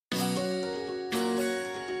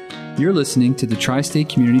You're listening to the Tri-State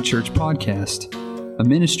Community Church Podcast, a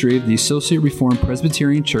ministry of the Associate Reformed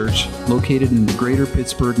Presbyterian Church located in the greater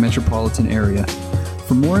Pittsburgh metropolitan area.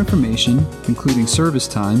 For more information, including service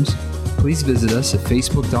times, please visit us at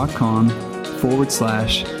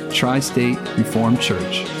facebook.com/Tri-State Reformed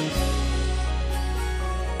Church.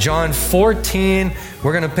 John 14,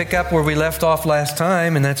 we're going to pick up where we left off last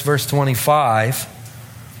time, and that's verse 25.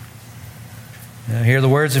 Now, hear the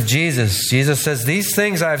words of Jesus. Jesus says, "These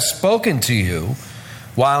things I have spoken to you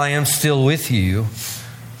while I am still with you.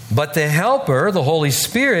 But the Helper, the Holy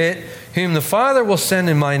Spirit, whom the Father will send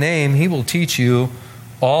in my name, he will teach you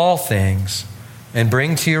all things and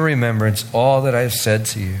bring to your remembrance all that I have said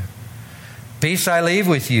to you. Peace I leave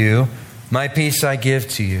with you, my peace I give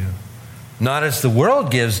to you. Not as the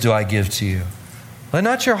world gives do I give to you. Let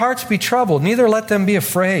not your hearts be troubled, neither let them be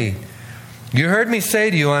afraid. You heard me say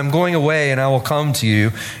to you, I am going away and I will come to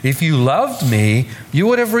you. If you loved me, you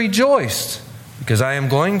would have rejoiced, because I am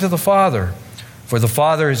going to the Father, for the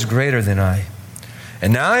Father is greater than I.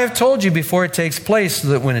 And now I have told you before it takes place, so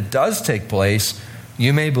that when it does take place,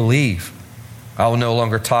 you may believe. I will no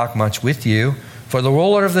longer talk much with you, for the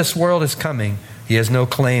ruler of this world is coming. He has no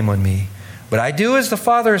claim on me. But I do as the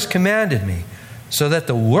Father has commanded me, so that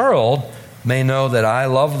the world may know that I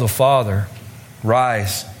love the Father.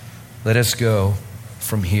 Rise, let us go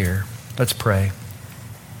from here." Let's pray.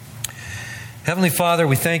 Heavenly Father,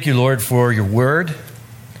 we thank you, Lord, for your word.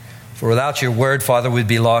 For without your word, Father, we'd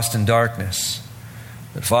be lost in darkness.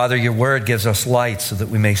 But Father, your word gives us light so that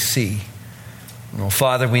we may see. Oh,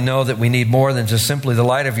 Father, we know that we need more than just simply the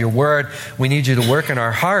light of your word. We need you to work in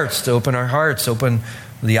our hearts, to open our hearts, open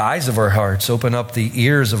the eyes of our hearts, open up the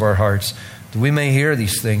ears of our hearts, that we may hear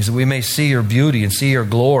these things, that we may see your beauty and see your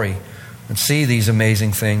glory and see these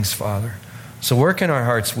amazing things, Father. So work in our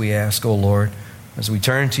hearts, we ask, O Lord, as we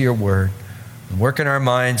turn to your word. And work in our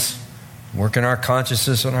minds, work in our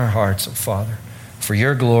consciousness and our hearts, O Father, for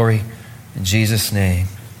your glory. In Jesus' name,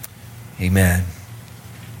 amen.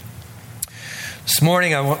 This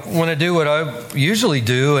morning I want to do what I usually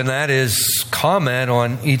do, and that is comment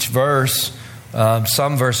on each verse.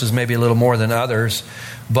 Some verses maybe a little more than others.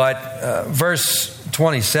 But verse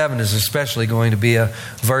 27 is especially going to be a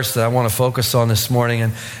verse that I want to focus on this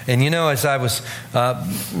morning. And you know, as I was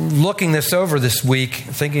looking this over this week,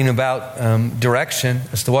 thinking about direction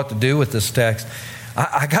as to what to do with this text,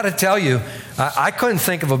 I got to tell you, I couldn't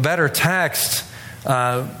think of a better text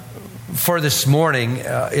for this morning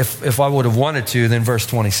if I would have wanted to than verse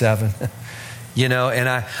 27. You know, and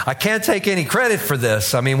I can't take any credit for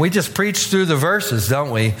this. I mean, we just preach through the verses, don't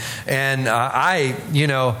we? And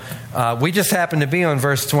we just happen to be on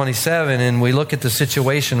verse 27, and we look at the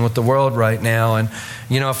situation with the world right now. And,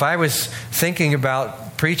 you know, if I was thinking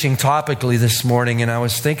about preaching topically this morning, and I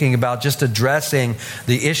was thinking about just addressing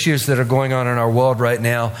the issues that are going on in our world right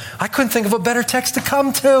now, I couldn't think of a better text to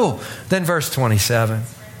come to than verse 27.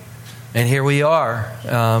 And here we are.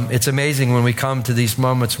 It's amazing when we come to these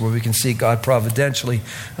moments where we can see God providentially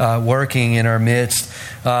working in our midst.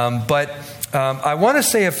 But I want to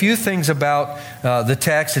say a few things about the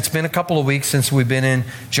text. It's been a couple of weeks since we've been in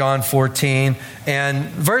John 14. And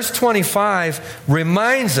verse 25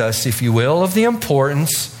 reminds us, if you will, of the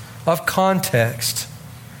importance of context.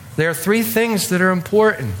 There are three things that are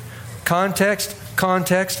important. Context,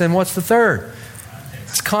 and what's the third?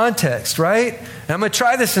 It's context, right? And I'm going to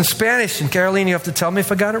try this in Spanish, and Caroline, you have to tell me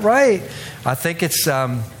if I got it right. I think it's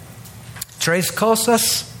tres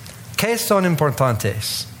cosas que son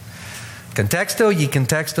importantes. Contexto, y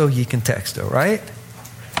contexto, right?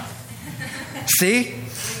 See?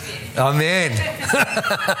 Amen.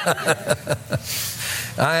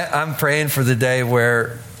 I'm praying for the day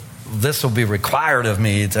where this will be required of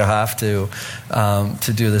me to have to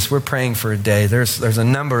do this. We're praying for a day. There's a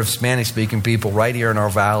number of Spanish-speaking people right here in our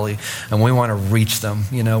valley, and we want to reach them.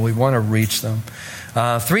 You know, we want to reach them.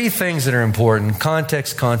 Three things that are important: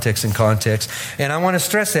 context, and context. And I want to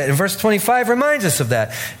stress that. And verse 25 reminds us of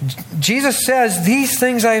that. Jesus says, "These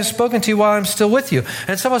things I have spoken to you while I'm still with you."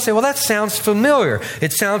 And someone will say, well, that sounds familiar.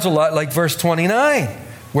 It sounds a lot like verse 29.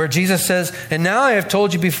 Where Jesus says, "And now I have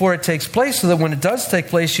told you before it takes place, so that when it does take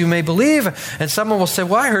place, you may believe." And someone will say,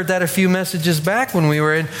 well, I heard that a few messages back when we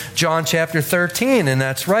were in John chapter 13. And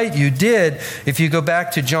that's right, you did. If you go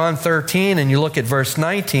back to John 13 and you look at verse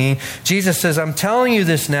 19, Jesus says, "I'm telling you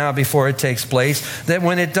this now before it takes place, that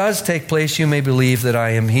when it does take place, you may believe that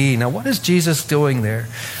I am He." Now, what is Jesus doing there?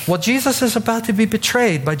 Well, Jesus is about to be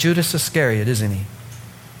betrayed by Judas Iscariot, isn't he?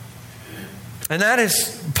 And that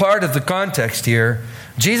is part of the context here.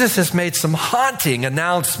 Jesus has made some haunting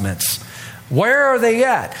announcements Where are they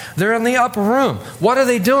at? They're in the upper room. What are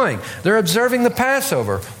they doing? They're observing the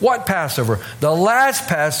Passover. What Passover? The last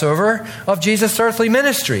Passover of Jesus' earthly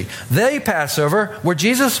ministry. The Passover where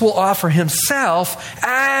Jesus will offer himself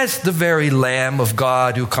as the very Lamb of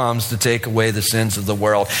God who comes to take away the sins of the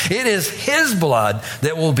world. It is his blood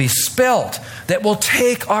that will be spilt, that will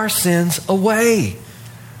take our sins away.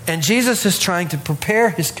 And Jesus is trying to prepare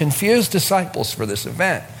his confused disciples for this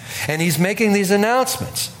event. And he's making these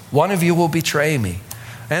announcements. One of you will betray me.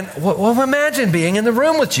 And well, imagine being in the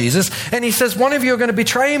room with Jesus and he says, one of you are going to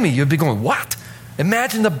betray me. You'd be going, what?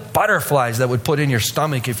 Imagine the butterflies that would put in your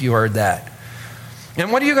stomach if you heard that.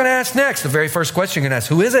 And what are you going to ask next? The very first question you're going to ask,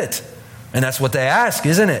 who is it? And that's what they ask,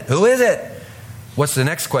 isn't it? Who is it? What's the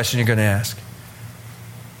next question you're going to ask?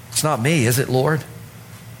 It's not me, is it, Lord?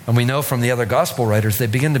 And we know from the other gospel writers, they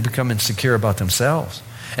begin to become insecure about themselves.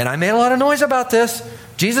 And I made a lot of noise about this.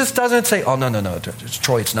 Jesus doesn't say, oh, no,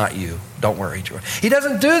 Troy, it's not you. Don't worry, Troy. He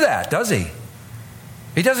doesn't do that, does he?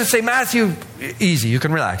 He doesn't say, Matthew, easy, you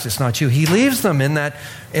can relax. It's not you. He leaves them in that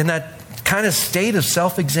kind of state of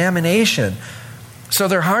self-examination. So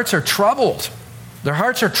their hearts are troubled. Their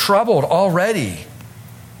hearts are troubled already.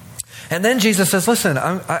 And then Jesus says, listen,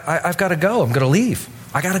 I've got to go. I'm going to leave.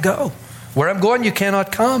 I got to go. Where I'm going, you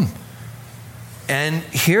cannot come. And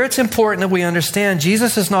here it's important that we understand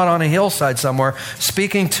Jesus is not on a hillside somewhere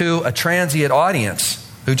speaking to a transient audience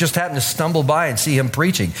who just happened to stumble by and see him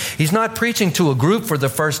preaching. He's not preaching to a group for the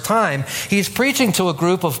first time. He's preaching to a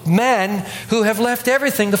group of men who have left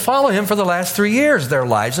everything to follow him for the last 3 years. Their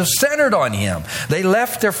lives have centered on him. They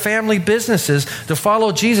left their family businesses to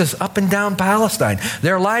follow Jesus up and down Palestine.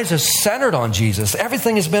 Their lives are centered on Jesus.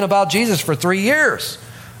 Everything has been about Jesus for 3 years.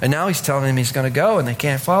 And now he's telling them he's going to go and they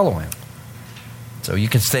can't follow him. So you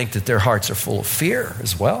can think that their hearts are full of fear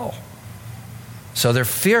as well. So they're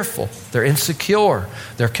fearful, they're insecure,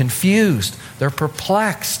 they're confused, they're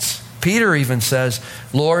perplexed. Peter even says,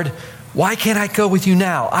 Lord, why can't I go with you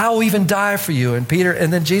now? I'll even die for you. And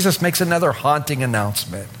then Jesus makes another haunting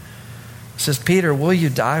announcement. He says, Peter, will you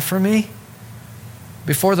die for me?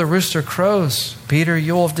 Before the rooster crows, Peter,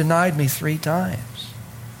 you'll have denied me 3 times.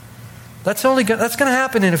 That's going to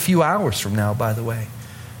happen in a few hours from now, by the way.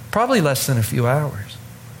 Probably less than a few hours.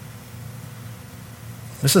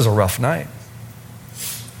 This is a rough night.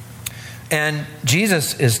 And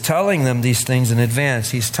Jesus is telling them these things in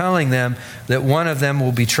advance. He's telling them that one of them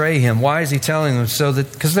will betray him. Why is he telling them?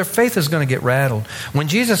 Because their faith is going to get rattled. When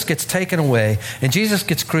Jesus gets taken away and Jesus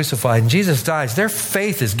gets crucified and Jesus dies, their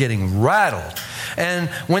faith is getting rattled. And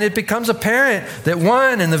when it becomes apparent that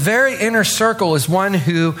one in the very inner circle is one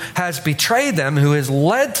who has betrayed them, who has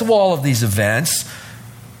led to all of these events,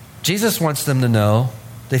 Jesus wants them to know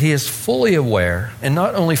that he is fully aware, and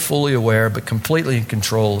not only fully aware, but completely in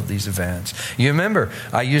control of these events. You remember,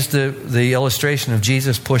 I used the illustration of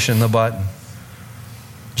Jesus pushing the button.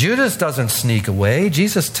 Judas doesn't sneak away.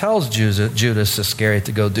 Jesus tells Judas Iscariot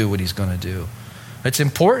to go do what he's going to do. It's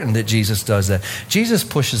important that Jesus does that. Jesus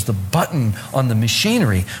pushes the button on the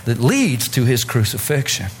machinery that leads to his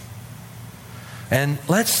crucifixion. And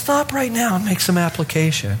let's stop right now and make some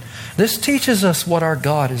application. This teaches us what our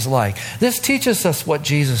God is like. This teaches us what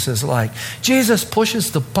Jesus is like. Jesus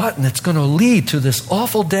pushes the button that's going to lead to this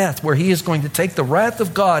awful death where he is going to take the wrath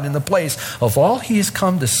of God in the place of all he has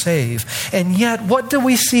come to save. And yet, what do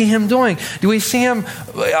we see him doing? Do we see him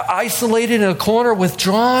isolated in a corner,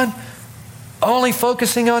 withdrawn, only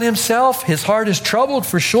focusing on himself? His heart is troubled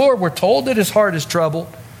for sure. We're told that his heart is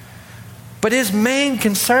troubled. But his main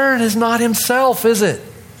concern is not himself, is it?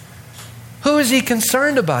 Who is he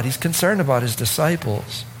concerned about? He's concerned about his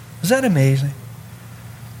disciples. Is that amazing?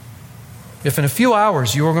 If in a few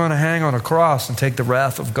hours you were going to hang on a cross and take the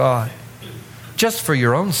wrath of God just for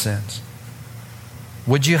your own sins,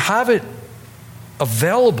 would you have it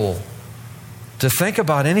available to think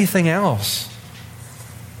about anything else?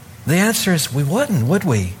 The answer is we wouldn't, would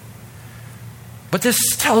we? But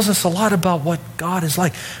this tells us a lot about what God is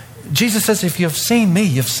like. Jesus says, if you've seen me,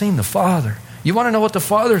 you've seen the Father. You want to know what the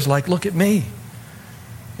Father's like? Look at me.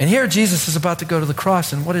 And here Jesus is about to go to the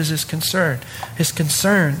cross, and what is his concern? His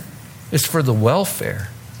concern is for the welfare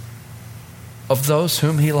of those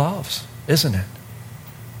whom he loves, isn't it?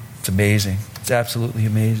 It's amazing. It's absolutely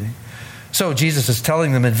amazing. So Jesus is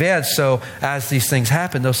telling them in advance, so as these things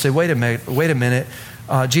happen, they'll say, wait a minute.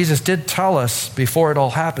 Jesus did tell us before it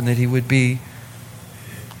all happened that he would be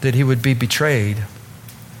betrayed.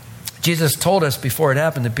 Jesus told us before it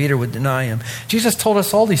happened that Peter would deny him. Jesus told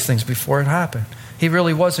us all these things before it happened. He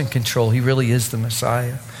really was in control. He really is the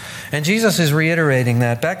Messiah. And Jesus is reiterating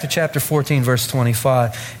that. Back to chapter 14, verse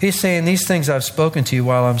 25. He's saying, these things I've spoken to you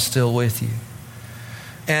while I'm still with you.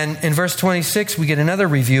 And in verse 26, we get another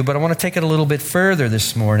review, but I want to take it a little bit further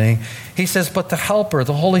this morning. He says, but the Helper,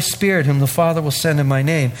 the Holy Spirit, whom the Father will send in my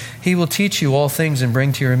name, he will teach you all things and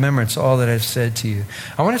bring to your remembrance all that I've said to you.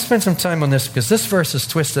 I want to spend some time on this because this verse is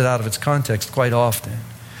twisted out of its context quite often.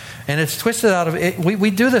 And it's twisted out of it.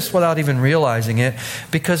 We do this without even realizing it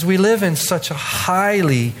because we live in such a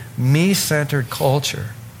highly me-centered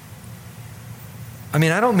culture. I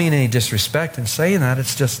mean, I don't mean any disrespect in saying that.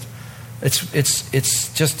 It's just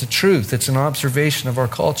the truth. It's an observation of our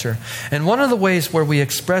culture. And one of the ways where we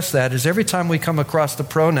express that is every time we come across the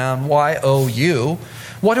pronoun Y-O-U,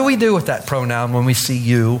 what do we do with that pronoun when we see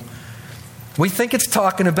you? We think it's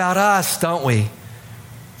talking about us, don't we?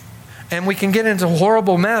 And we can get into a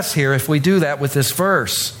horrible mess here if we do that with this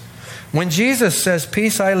verse. When Jesus says,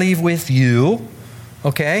 peace I leave with you,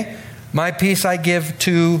 okay, my peace I give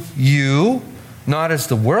to you, not as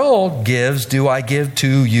the world gives, do I give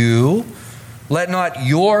to you. Let not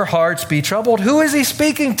your hearts be troubled. Who is he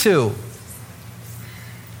speaking to?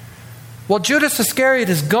 Well, Judas Iscariot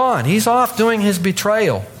is gone. He's off doing his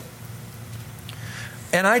betrayal.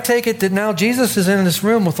 And I take it that now Jesus is in this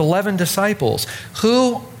room with 11 disciples.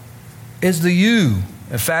 Who is the you?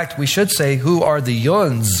 In fact, we should say, who are the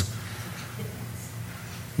yuns?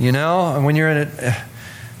 You know, and when you're in it,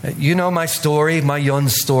 you know my story, my yun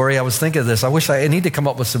story. I was thinking of this. I need to come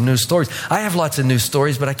up with some new stories. I have lots of new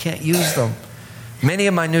stories, but I can't use them. Many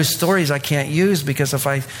of my new stories I can't use because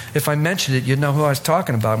if I mentioned it, you'd know who I was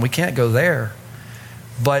talking about, and we can't go there.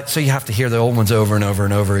 But so you have to hear the old ones over and over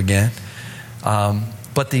and over again.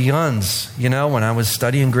 But the yuns, you know, when I was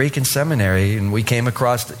studying Greek in seminary and we came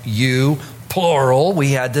across you, plural,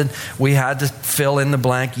 we had to fill in the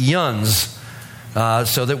blank yuns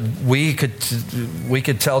so that we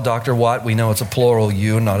could tell Dr. Watt we know it's a plural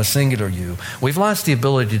you, not a singular you. We've lost the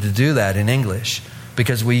ability to do that in English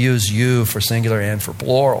because we use you for singular and for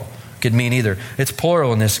plural. It could mean either. It's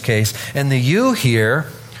plural in this case. And the you here,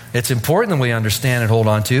 it's important that we understand and hold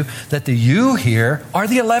on to that the you here are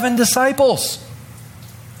the 11 disciples.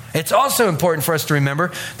 It's also important for us to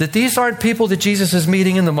remember that these aren't people that Jesus is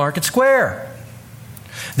meeting in the market square.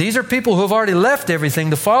 These are people who have already left everything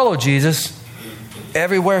to follow Jesus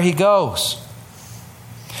everywhere he goes.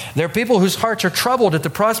 They're people whose hearts are troubled at the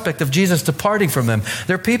prospect of Jesus departing from them.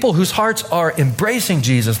 They're people whose hearts are embracing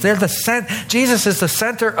Jesus. Jesus is the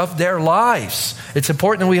center of their lives. It's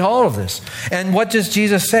important that we hold of this. And what does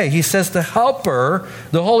Jesus say? He says the Helper,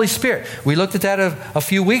 the Holy Spirit. We looked at that a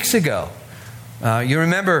few weeks ago. You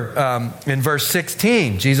remember in verse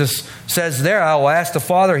 16, Jesus says there, I will ask the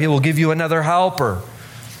Father, he will give you another helper.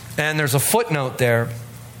 And there's a footnote there.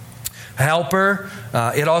 Helper,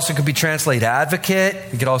 it also could be translated advocate.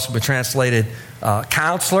 It could also be translated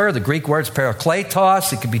counselor. The Greek word's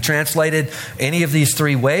parakletos. It could be translated any of these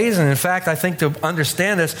three ways. And in fact, I think to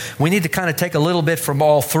understand this, we need to kind of take a little bit from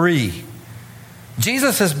all three.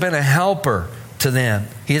 Jesus has been a helper to them.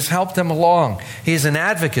 He has helped them along. He is an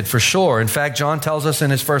advocate for sure. In fact, John tells us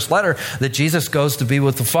in his first letter that Jesus goes to be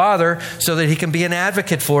with the Father so that he can be an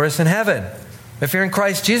advocate for us in heaven. If you're in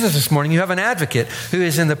Christ Jesus this morning, you have an advocate who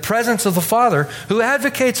is in the presence of the Father who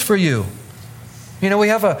advocates for you. You know, we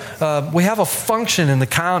have a function in the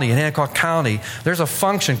county, in Hancock County. There's a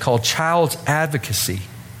function called child's advocacy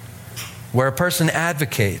where a person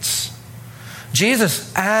advocates.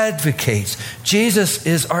 Jesus advocates. Jesus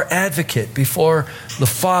is our advocate before the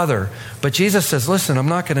Father. But Jesus says, listen,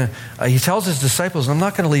 he tells his disciples, I'm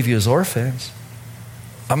not going to leave you as orphans.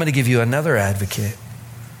 I'm going to give you another advocate,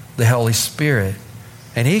 the Holy Spirit.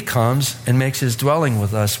 And he comes and makes his dwelling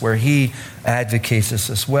with us where he advocates us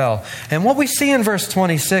as well. And what we see in verse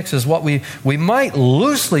 26 is what we might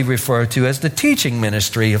loosely refer to as the teaching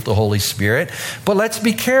ministry of the Holy Spirit. But let's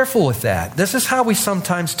be careful with that. This is how we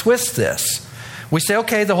sometimes twist this. We say,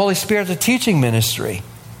 okay, the Holy Spirit is a teaching ministry.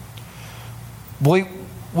 We're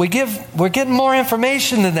getting more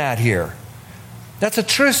information than that here. That's a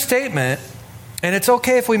true statement, and it's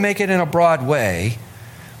okay if we make it in a broad way,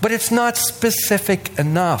 but it's not specific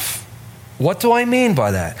enough. What do I mean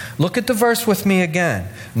by that? Look at the verse with me again.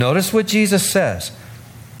 Notice what Jesus says.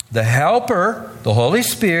 The Helper, the Holy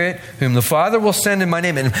Spirit, whom the Father will send in my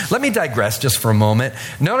name. And let me digress just for a moment.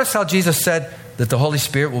 Notice how Jesus said that the Holy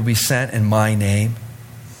Spirit will be sent in my name.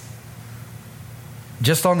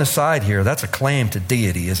 Just on the side here, that's a claim to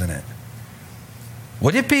deity, isn't it?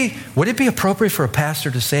 Would it be appropriate for a pastor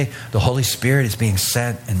to say the Holy Spirit is being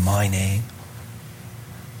sent in my name?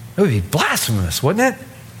 It would be blasphemous, wouldn't it?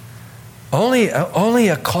 Only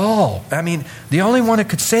a call. I mean, the only one that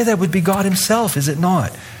could say that would be God himself, is it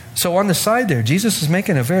not? So on the side there, Jesus is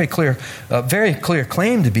making a very clear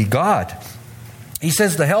claim to be God. He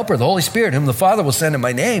says, the Helper, the Holy Spirit, whom the Father will send in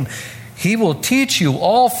my name, He will teach you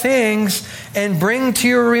all things and bring to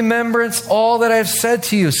your remembrance all that I've said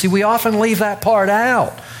to you. See, we often leave that part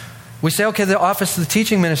out. We say, okay, the office of the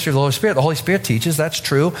teaching ministry of the Holy Spirit teaches, that's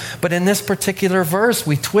true. But in this particular verse,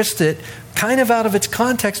 we twist it kind of out of its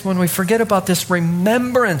context when we forget about this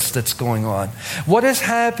remembrance that's going on. What is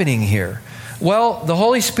happening here? Well, the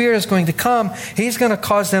Holy Spirit is going to come. He's going to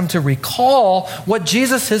cause them to recall what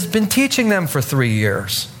Jesus has been teaching them for 3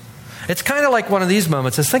 years. It's kind of like one of these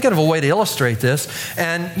moments. I was thinking of a way to illustrate this.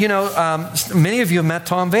 And, many of you have met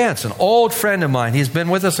Tom Vance, an old friend of mine. He's been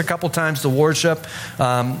with us a couple times to worship.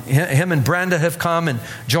 Him and Brenda have come and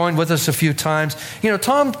joined with us a few times.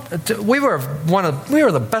 Tom, we were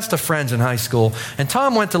the best of friends in high school. And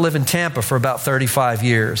Tom went to live in Tampa for about 35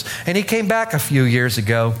 years. And he came back a few years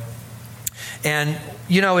ago. And,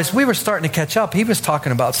 as we were starting to catch up, he was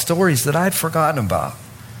talking about stories that I'd forgotten about.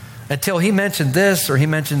 Until he mentioned this or he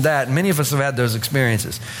mentioned that. And many of us have had those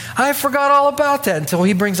experiences. I forgot all about that until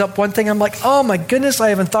he brings up one thing. I'm like, oh my goodness, I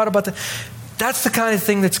haven't thought about that. That's the kind of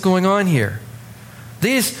thing that's going on here.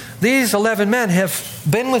 These 11 men have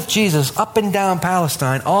been with Jesus up and down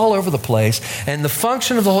Palestine, all over the place. And the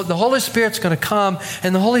function of the Holy Spirit's going to come,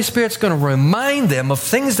 and the Holy Spirit's going to remind them of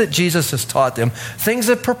things that Jesus has taught them, things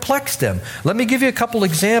that perplexed them. Let me give you a couple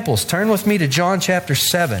examples. Turn with me to John chapter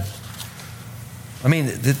 7. I mean,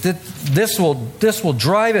 this will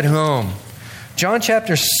drive it home. John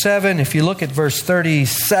chapter 7, if you look at verse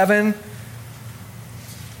 37,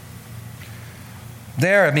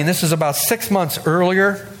 this is about 6 months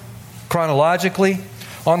earlier, chronologically.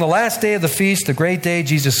 On the last day of the feast, the great day,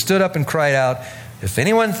 Jesus stood up and cried out, "If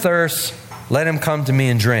anyone thirsts, let him come to me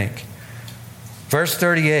and drink." Verse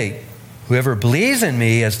 38, "Whoever believes in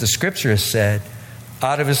me, as the scripture has said,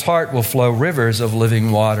 out of his heart will flow rivers of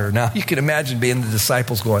living water." Now, you can imagine being the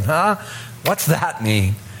disciples going, what's that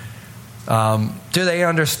mean? Do they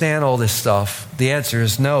understand all this stuff? The answer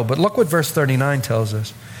is no. But look what verse 39 tells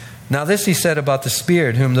us. "Now this he said about the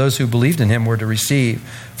Spirit, whom those who believed in him were to receive.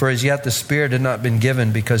 For as yet the Spirit had not been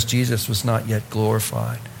given, because Jesus was not yet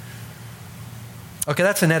glorified." Okay,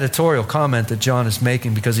 that's an editorial comment that John is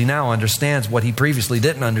making, because he now understands what he previously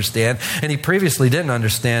didn't understand. And he previously didn't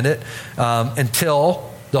understand it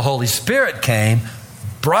until the Holy Spirit came,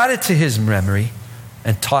 brought it to his memory,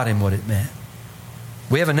 and taught him what it meant.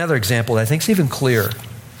 We have another example that I think is even clearer.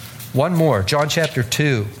 One more, John chapter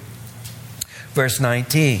 2, verse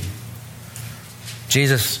 19.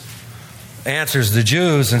 Jesus answers the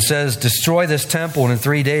Jews and says, "Destroy this temple, and in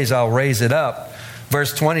 3 days I'll raise it up."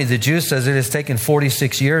 Verse 20, the Jews says it has taken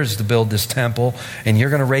 46 years to build this temple, and you're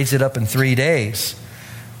going to raise it up in 3 days.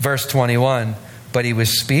 Verse 21, but he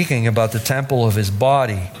was speaking about the temple of his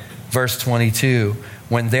body. Verse 22,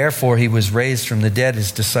 when therefore he was raised from the dead,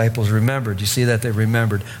 his disciples remembered. You see that? They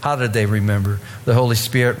remembered. How did they remember? The Holy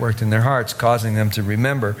Spirit worked in their hearts, causing them to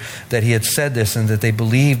remember that he had said this, and that they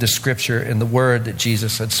believed the scripture and the word that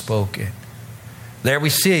Jesus had spoken. There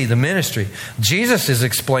we see the ministry. Jesus is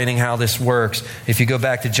explaining how this works. If you go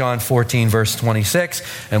back to John 14, verse 26,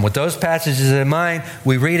 and with those passages in mind,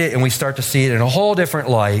 we read it and we start to see it in a whole different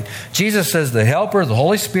light. Jesus says, "The Helper, the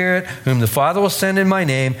Holy Spirit, whom the Father will send in my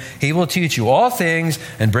name, he will teach you all things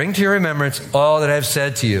and bring to your remembrance all that I've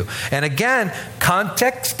said to you." And again,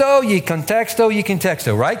 contexto, ye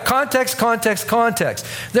contexto, right? Context, context, context.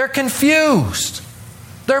 They're confused.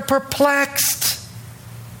 They're perplexed.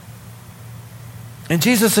 And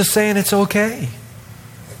Jesus is saying it's okay.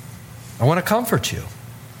 I want to comfort you.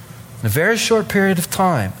 In a very short period of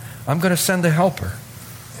time, I'm going to send the Helper.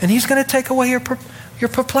 And he's going to take away your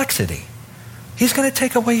perplexity. He's going to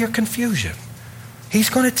take away your confusion. He's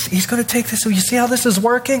going to take this. So you see how this is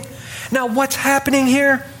working? Now what's happening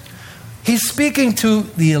here? He's speaking to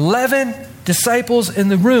the 11 disciples in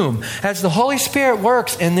the room. As the Holy Spirit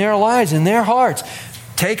works in their lives, in their hearts,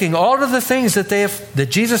 taking all of the things that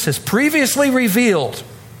Jesus has previously revealed.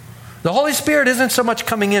 The Holy Spirit isn't so much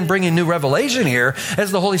coming in bringing new revelation here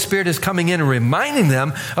as the Holy Spirit is coming in and reminding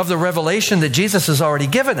them of the revelation that Jesus has already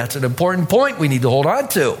given. That's an important point we need to hold on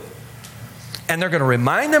to. And they're going to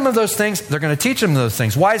remind them of those things. They're going to teach them those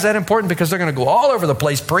things. Why is that important? Because they're going to go all over the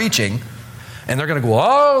place preaching, and they're going to go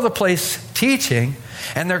all over the place teaching,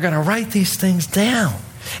 and they're going to write these things down.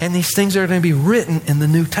 And these things are going to be written in the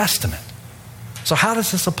New Testament. So how does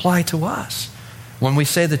this apply to us? When we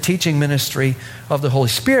say the teaching ministry of the Holy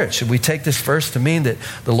Spirit, should we take this verse to mean that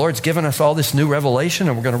the Lord's given us all this new revelation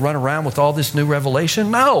and we're going to run around with all this new revelation?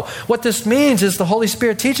 No. What this means is the Holy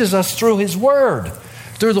Spirit teaches us through his word,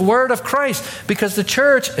 through the word of Christ. Because the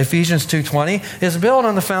church, Ephesians 2:20, is built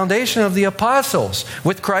on the foundation of the apostles,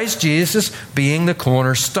 with Christ Jesus being the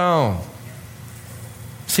cornerstone.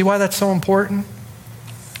 See why that's so important?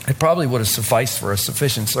 It probably would have sufficed for a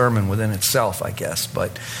sufficient sermon within itself, I guess.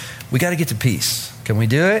 But we got to get to peace. Can we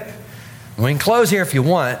do it? We can close here if you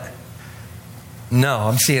want. No,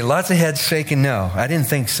 I'm seeing lots of heads shaking no. I didn't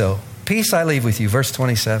think so. Peace I leave with you, verse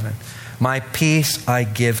 27. My peace I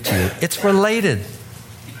give to you. It's related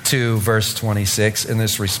to verse 26 in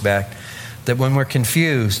this respect, that when we're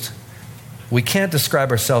confused, we can't describe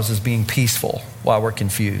ourselves as being peaceful while we're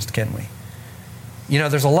confused, can we? You know,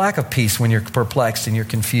 there's a lack of peace when you're perplexed and you're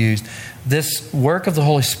confused. This work of the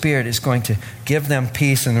Holy Spirit is going to give them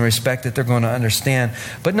peace in the respect that they're going to understand.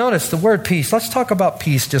 But notice the word peace. Let's talk about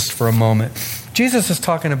peace just for a moment. Jesus is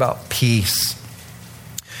talking about peace.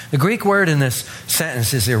 The Greek word in this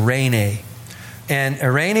sentence is eirene. And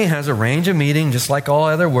eirene has a range of meaning, just like all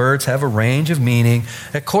other words have a range of meaning.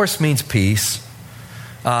 It, of course, means peace.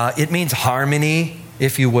 It means harmony,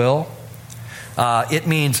 if you will. It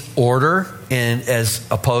means order as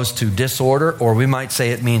opposed to disorder, or we might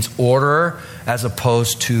say it means order as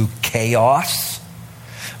opposed to chaos.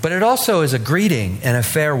 But it also is a greeting and a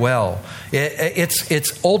farewell.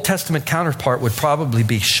 Its Old Testament counterpart would probably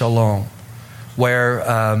be shalom,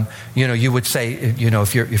 where you would say,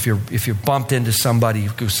 if you're bumped into somebody, you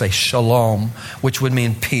could say shalom, which would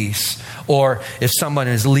mean peace. Or if someone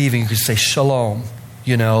is leaving, you could say shalom,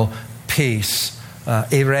 peace.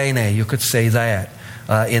 Eirene, you could say that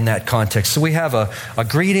in that context. So we have a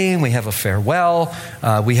greeting, we have a farewell,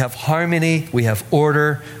 we have harmony, we have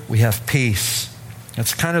order, we have peace.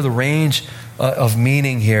 That's kind of the range of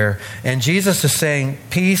meaning here. And Jesus is saying,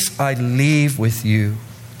 peace I leave with you.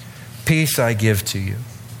 Peace I give to you.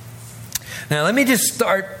 Now let me just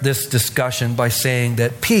start this discussion by saying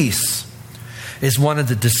that peace is one of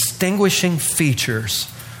the distinguishing features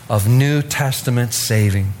of New Testament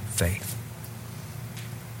saving faith.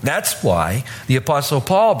 That's why the Apostle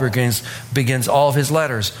Paul begins all of his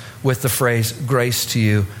letters with the phrase, grace to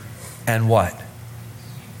you and what?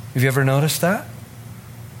 Have you ever noticed that?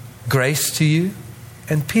 Grace to you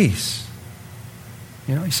and peace.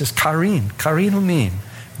 He says, Karin mean.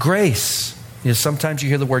 Grace. Sometimes you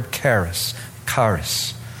hear the word charis.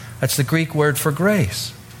 That's the Greek word for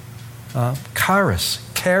grace. Charis,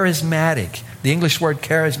 charismatic. The English word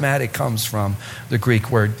charismatic comes from the Greek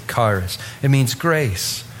word charis. It means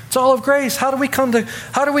grace. It's all of grace. How do we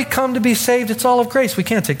come to be saved? It's all of grace. We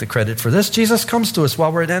can't take the credit for this. Jesus comes to us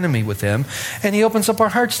while we're at enemy with him, and he opens up our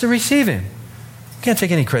hearts to receive him. We can't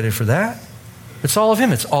take any credit for that. It's all of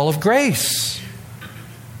him. It's all of grace.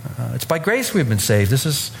 It's by grace we've been saved. This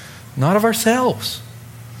is not of ourselves.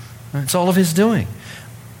 It's all of his doing.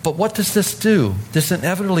 But what does this do? This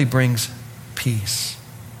inevitably brings peace.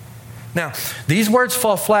 Now, these words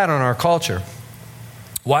fall flat on our culture.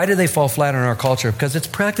 Why do they fall flat on our culture? Because it's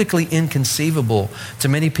practically inconceivable to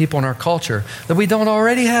many people in our culture that we don't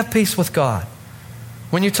already have peace with God.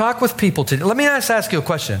 When you talk with people today, let me ask you a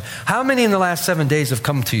question. How many in the last 7 days have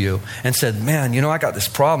come to you and said, man, I got this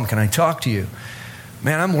problem. Can I talk to you?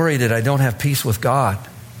 Man, I'm worried that I don't have peace with God.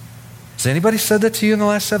 Has anybody said that to you in the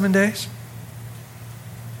last 7 days?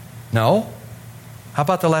 No? How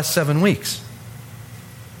about the last 7 weeks?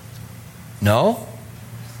 No?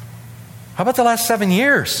 How about the last 7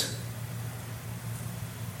 years?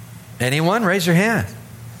 Anyone? Raise your hand.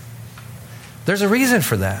 There's a reason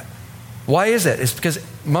for that. Why is it? It's because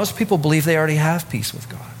most people believe they already have peace with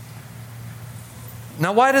God.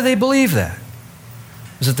 Now, why do they believe that?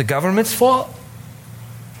 Is it the government's fault?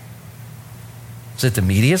 Is it the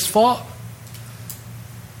media's fault?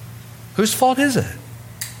 Whose fault is it?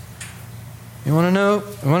 You want to know?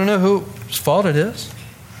 You want to know whose fault it is?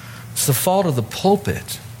 It's the fault of the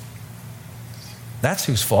pulpit. That's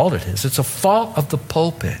whose fault it is. It's a fault of the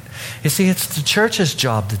pulpit. You see, it's the church's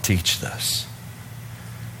job to teach this.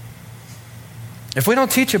 If we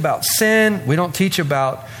don't teach about sin, we don't teach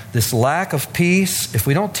about this lack of peace, if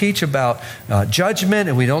we don't teach about judgment,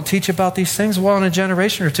 and we don't teach about these things, well, in a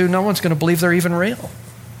generation or two, no one's going to believe they're even real.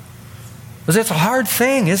 Because it's a hard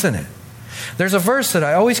thing, isn't it? There's a verse that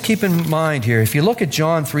I always keep in mind here. If you look at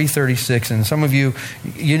John 3:36, and some of you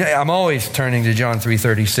I'm always turning to John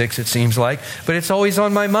 3:36, it seems like, but it's always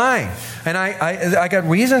on my mind. And I got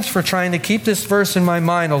reasons for trying to keep this verse in my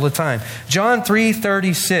mind all the time. John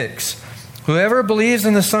 3:36. Whoever believes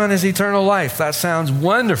in the Son has eternal life. That sounds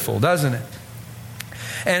wonderful, doesn't it?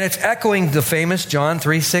 And it's echoing the famous John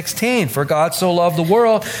 3:16. For God so loved the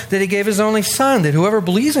world that he gave his only Son, that whoever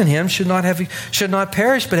believes in him should not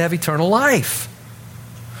perish but have eternal life.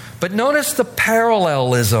 But notice the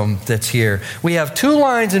parallelism that's here. We have two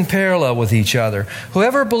lines in parallel with each other.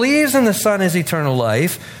 Whoever believes in the Son has eternal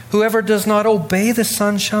life. Whoever does not obey the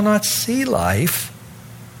Son shall not see life,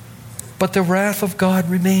 but the wrath of God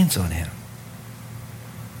remains on him.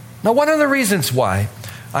 Now, one of the reasons why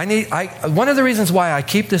I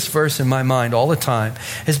keep this verse in my mind all the time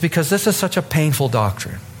is because this is such a painful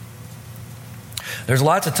doctrine. There's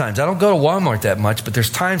lots of times, I don't go to Walmart that much, but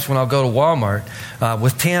there's times when I'll go to Walmart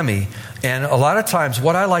with Tammy, and a lot of times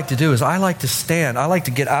what I like to do is I like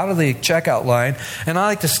to get out of the checkout line, and I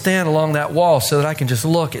like to stand along that wall so that I can just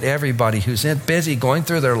look at everybody who's busy going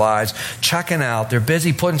through their lives, checking out. They're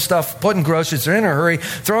busy putting groceries. They're in a hurry,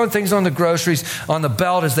 throwing things on the groceries, on the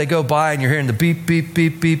belt as they go by, and you're hearing the beep, beep,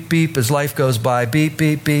 beep, beep, beep as life goes by. Beep,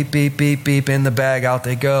 beep, beep, beep, beep, beep, in the bag, out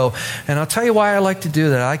they go. And I'll tell you why I like to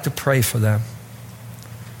do that. I like to pray for them.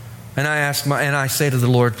 And I say to the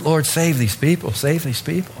Lord, Lord, save these people, save these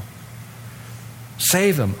people.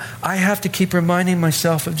 Save them. I have to keep reminding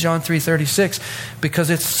myself of John 3:36 because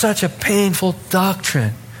it's such a painful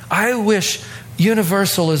doctrine. I wish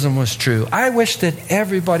universalism was true. I wish that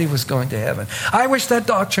everybody was going to heaven. I wish that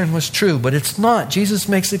doctrine was true, but it's not. Jesus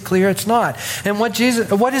makes it clear it's not. And what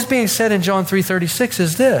is being said in John 3:36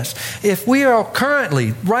 is this: if we are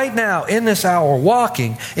currently, right now, in this hour,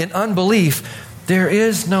 walking in unbelief, there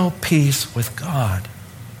is no peace with God.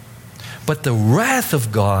 But the wrath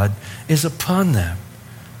of God is upon them.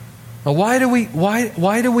 Now, why do we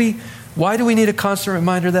need a constant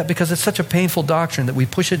reminder of that? Because it's such a painful doctrine that we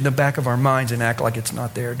push it in the back of our minds and act like it's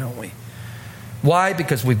not there, don't we? Why?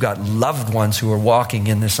 Because we've got loved ones who are walking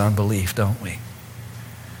in this unbelief, don't we?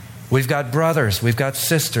 We've got brothers, we've got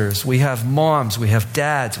sisters, we have moms, we have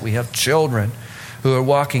dads, we have children who are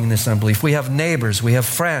walking in this unbelief. We have neighbors, we have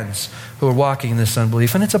friends who are walking in this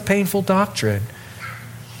unbelief. And it's a painful doctrine.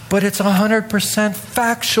 But it's 100%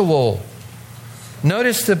 factual.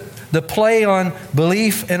 Notice the play on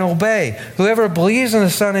belief and obey. Whoever believes in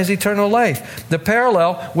the Son has eternal life. The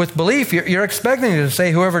parallel with belief, you're expecting it to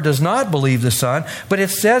say whoever does not believe the Son, but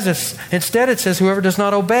instead it says whoever does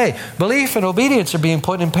not obey. Belief and obedience are being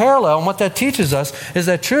put in parallel, and what that teaches us is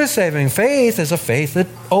that true saving faith is a faith that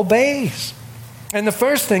obeys. And the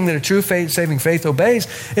first thing that a true saving faith obeys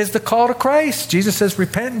is the call to Christ. Jesus says,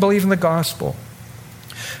 repent and believe in the gospel,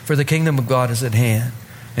 for the kingdom of God is at hand.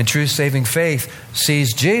 And true saving faith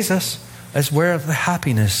sees Jesus as where the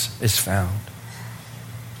happiness is found.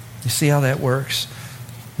 You see how that works?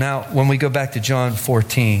 Now, when we go back to John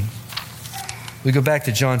 14,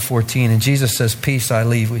 and Jesus says, peace I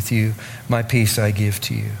leave with you, my peace I give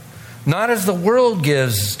to you. Not as the world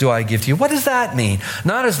gives do I give to you. What does that mean?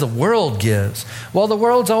 Not as the world gives. Well, the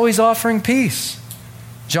world's always offering peace.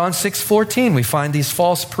 John 6:14, we find these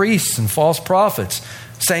false priests and false prophets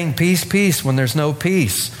saying peace, peace when there's no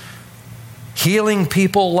peace. Healing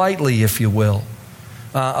people lightly, if you will.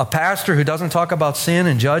 A pastor who doesn't talk about sin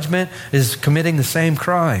and judgment is committing the same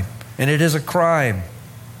crime. And it is a crime.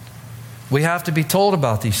 We have to be told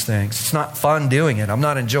about these things. It's not fun doing it. I'm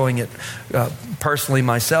not enjoying it personally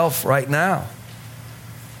myself right now.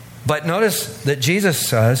 But notice that Jesus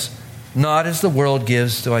says, not as the world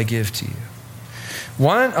gives do I give to you.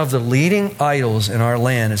 One of the leading idols in our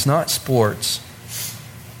land is not sports.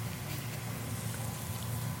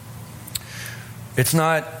 It's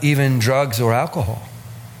not even drugs or alcohol.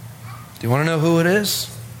 Do you want to know who it is?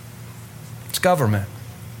 It's government.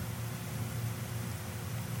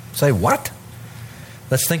 Say, what?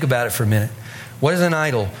 Let's think about it for a minute. What is an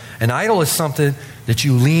idol? An idol is something that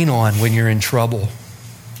you lean on when you're in trouble.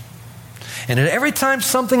 And every time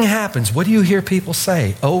something happens, what do you hear people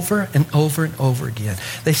say over and over and over again?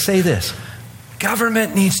 They say this: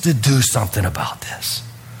 government needs to do something about this.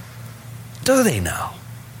 Do they now?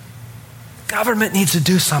 Government needs to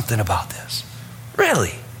do something about this.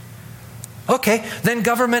 Really? Okay, then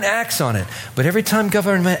government acts on it. But every time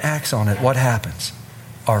government acts on it, what happens?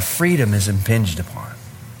 Our freedom is impinged upon.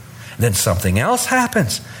 Then something else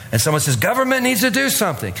happens. And someone says, government needs to do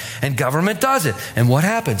something. And government does it. And what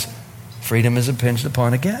happens? Freedom is impinged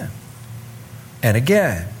upon again. And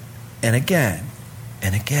again. And again.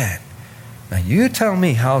 And again. Now you tell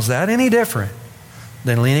me, how's that any different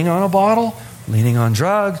than leaning on a bottle, leaning on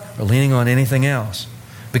drugs, or leaning on anything else?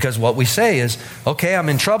 Because what we say is, okay, I'm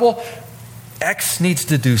in trouble. X needs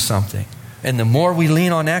to do something. And the more we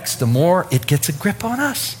lean on X, the more it gets a grip on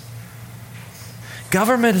us.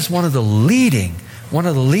 Government is one of the leading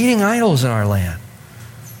idols in our land.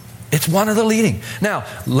 It's one of the leading. Now,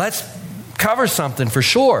 let's cover something for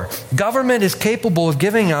sure. Government is capable of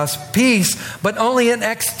giving us peace, but only an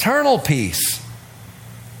external peace.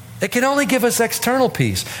 It can only give us external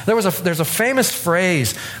peace. There's a famous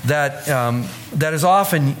phrase that is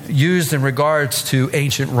often used in regards to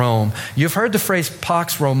ancient Rome. You've heard the phrase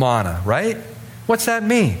Pax Romana, right? What's that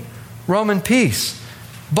mean? Roman peace.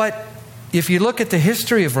 But if you look at the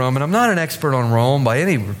history of Rome, and I'm not an expert on Rome by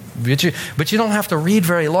any, but you don't have to read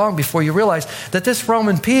very long before you realize that this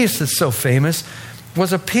Roman peace that's so famous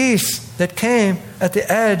was a peace that came at the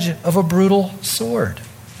edge of a brutal sword.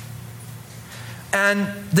 And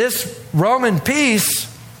this Roman peace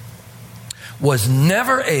was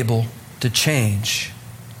never able to change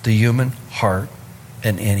the human heart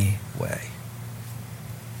in any way.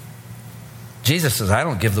 Jesus says, I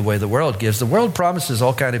don't give the way the world gives. The world promises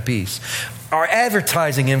all kind of peace. Our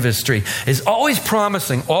advertising industry is always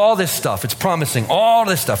promising all this stuff. It's promising all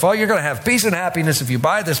this stuff. Oh, you're going to have peace and happiness if you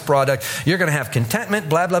buy this product. You're going to have contentment,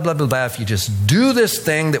 blah, blah, blah, blah, blah, if you just do this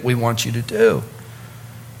thing that we want you to do.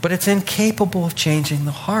 But it's incapable of changing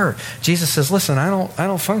the heart. Jesus says, listen, I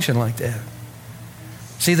don't function like that.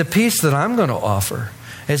 See, the peace that I'm going to offer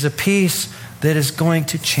is a peace that is going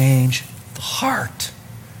to change the heart.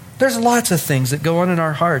 There's lots of things that go on in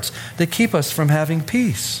our hearts that keep us from having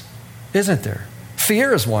peace, isn't there?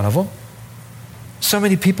 Fear is one of them. So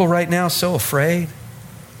many people right now so afraid.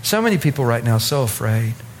 So many people right now so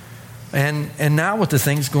afraid. And now with the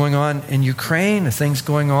things going on in Ukraine, the things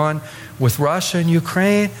going on with Russia and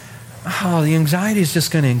Ukraine, the anxiety is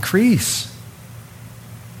just going to increase.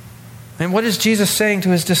 And what is Jesus saying to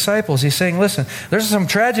his disciples? He's saying, listen, there's some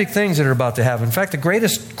tragic things that are about to happen. In fact, the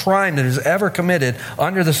greatest crime that is ever committed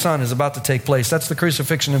under the sun is about to take place. That's the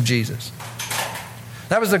crucifixion of Jesus.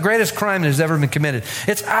 That was the greatest crime that has ever been committed.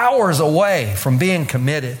 It's hours away from being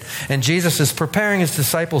committed. And Jesus is preparing his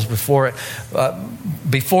disciples before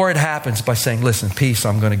it happens by saying, listen, peace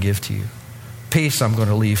I'm going to give to you. Peace I'm going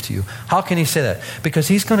to leave to you. How can he say that? Because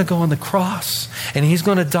he's going to go on the cross and he's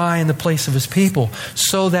going to die in the place of his people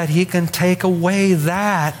so that he can take away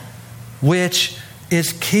that which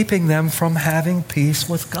is keeping them from having peace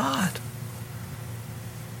with God.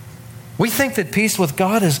 We think that peace with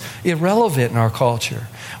God is irrelevant in our culture.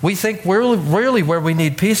 We think really where we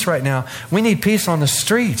need peace right now, we need peace on the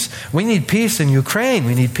streets. We need peace in Ukraine.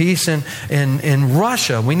 We need peace in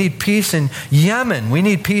Russia. We need peace in Yemen. We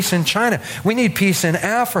need peace in China. We need peace in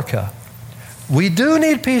Africa. We do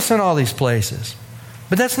need peace in all these places.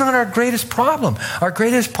 But that's not our greatest problem. Our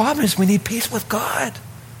greatest problem is we need peace with God.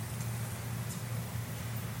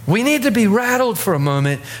 We need to be rattled for a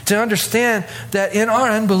moment to understand that in our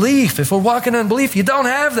unbelief, if we're walking in unbelief, you don't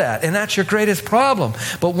have that. And that's your greatest problem.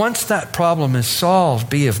 But once that problem is solved,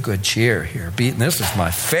 be of good cheer here. And this is my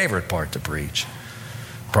favorite part to preach.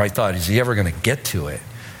 Probably thought, is he ever going to get to it?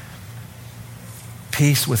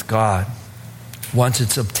 Peace with God, once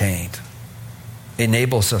it's obtained,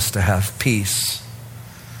 enables us to have peace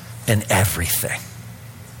in everything.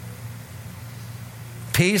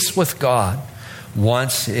 Peace with God,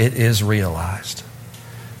 once it is realized,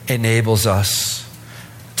 enables us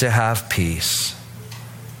to have peace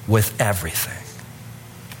with everything.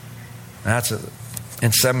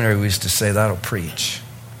 In seminary we used to say that'll preach.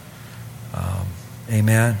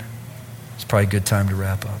 Amen. It's probably a good time to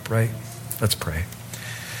wrap up, right? Let's pray.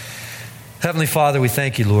 Heavenly Father, we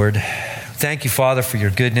thank you, Lord. Thank you, Father, for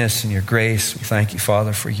your goodness and your grace. We thank you,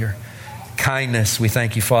 Father, for your kindness. We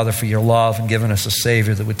thank you, Father, for your love and giving us a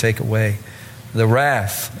Savior that would take away the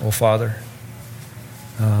wrath, oh Father,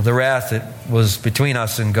 the wrath that was between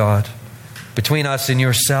us and God, between us and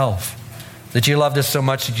yourself, that you loved us so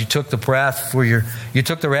much that you took the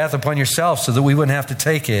wrath upon yourself so that we wouldn't have to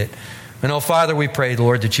take it. And oh Father, we pray,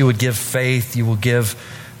 Lord, that you would give faith, you will give,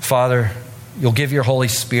 Father, you'll give your Holy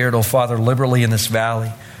Spirit, oh Father, liberally in this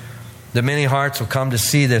valley. That many hearts will come to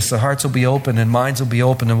see this. The hearts will be open and minds will be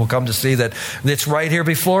open and we'll come to see that it's right here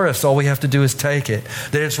before us. All we have to do is take it.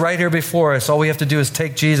 That it's right here before us. All we have to do is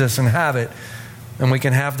take Jesus and have it. And we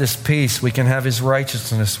can have this peace. We can have his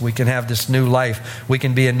righteousness. We can have this new life. We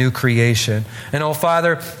can be a new creation. And oh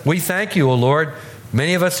Father, we thank you, oh Lord.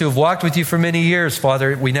 Many of us who have walked with you for many years,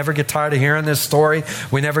 Father, we never get tired of hearing this story.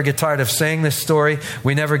 We never get tired of saying this story.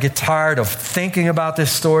 We never get tired of thinking about this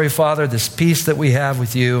story, Father. This peace that we have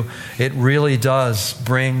with you, it really does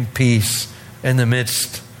bring peace in the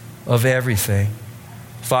midst of everything.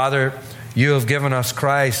 Father, you have given us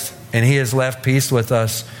Christ and he has left peace with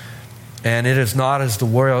us. And it is not as the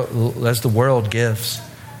world gives,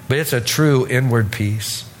 but it's a true inward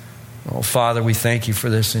peace. Oh, Father, we thank you for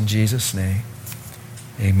this in Jesus' name.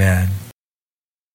 Amen.